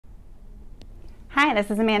Hi,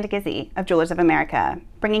 this is Amanda Gizzi of Jewelers of America,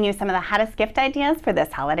 bringing you some of the hottest gift ideas for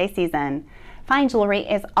this holiday season. Fine jewelry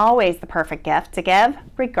is always the perfect gift to give,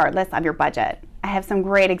 regardless of your budget. I have some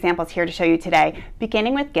great examples here to show you today,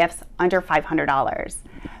 beginning with gifts under $500.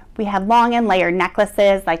 We have long and layered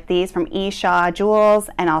necklaces like these from E. Shaw Jewels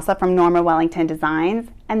and also from Norma Wellington Designs.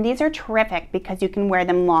 And these are terrific because you can wear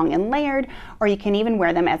them long and layered, or you can even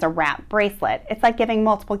wear them as a wrap bracelet. It's like giving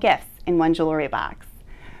multiple gifts in one jewelry box.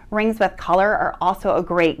 Rings with color are also a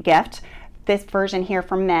great gift. This version here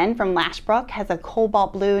for men from Lashbrook has a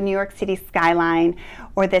cobalt blue New York City skyline,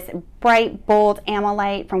 or this bright, bold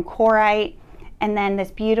amolite from Corite, and then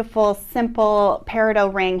this beautiful, simple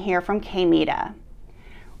peridot ring here from K-Mita.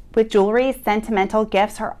 With jewelry, sentimental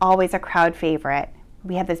gifts are always a crowd favorite.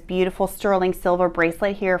 We have this beautiful sterling silver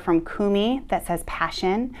bracelet here from Kumi that says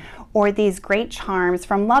passion, or these great charms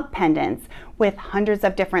from Love Pendants with hundreds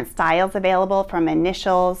of different styles available, from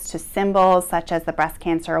initials to symbols such as the breast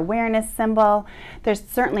cancer awareness symbol. There's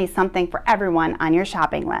certainly something for everyone on your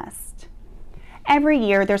shopping list. Every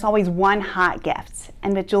year there's always one hot gift,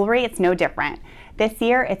 and with jewelry it's no different. This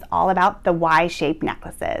year it's all about the Y-shaped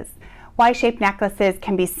necklaces. Y-shaped necklaces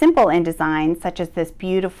can be simple in design, such as this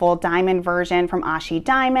beautiful diamond version from Ashi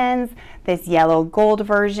Diamonds, this yellow gold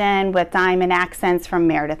version with diamond accents from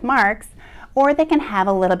Meredith Marks, or they can have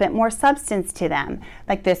a little bit more substance to them,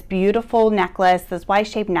 like this beautiful necklace, this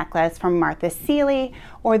Y-shaped necklace from Martha Seeley,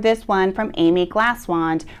 or this one from Amy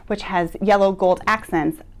Glasswand, which has yellow gold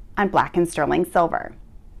accents on black and sterling silver.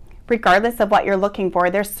 Regardless of what you're looking for,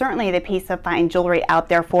 there's certainly the piece of fine jewelry out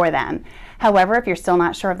there for them. However, if you're still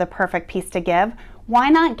not sure of the perfect piece to give, why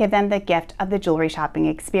not give them the gift of the jewelry shopping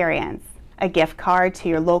experience? A gift card to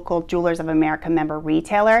your local Jewelers of America member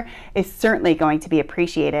retailer is certainly going to be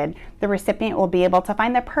appreciated. The recipient will be able to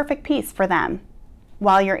find the perfect piece for them.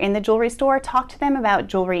 While you're in the jewelry store, talk to them about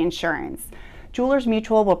jewelry insurance. Jewelers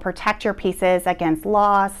Mutual will protect your pieces against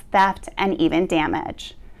loss, theft, and even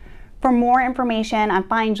damage. For more information on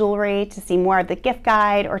fine jewelry, to see more of the gift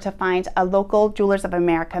guide, or to find a local Jewelers of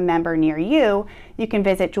America member near you, you can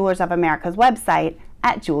visit Jewelers of America's website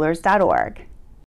at jewelers.org.